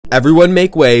Everyone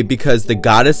make way because the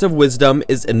goddess of wisdom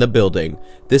is in the building.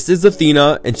 This is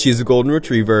Athena and she's a golden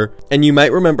retriever, and you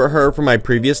might remember her from my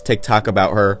previous TikTok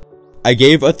about her. I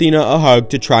gave Athena a hug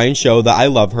to try and show that I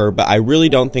love her, but I really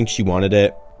don't think she wanted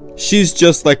it. She's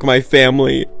just like my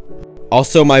family.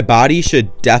 Also, my body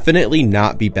should definitely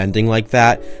not be bending like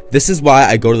that. This is why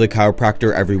I go to the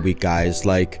chiropractor every week, guys.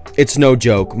 Like, it's no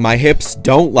joke. My hips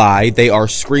don't lie. They are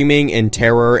screaming in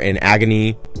terror and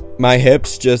agony. My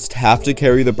hips just have to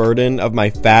carry the burden of my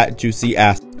fat, juicy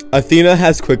ass. Athena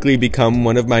has quickly become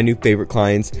one of my new favorite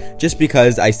clients just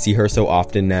because I see her so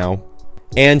often now.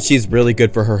 And she's really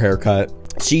good for her haircut.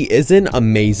 She isn't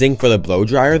amazing for the blow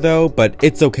dryer though, but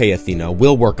it's okay, Athena.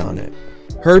 We'll work on it.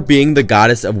 Her being the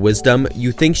goddess of wisdom,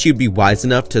 you think she'd be wise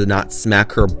enough to not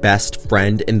smack her best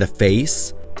friend in the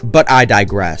face? But I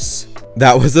digress.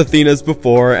 That was Athena's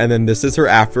before, and then this is her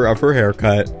after of her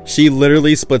haircut. She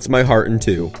literally splits my heart in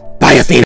two. Bye, Athena!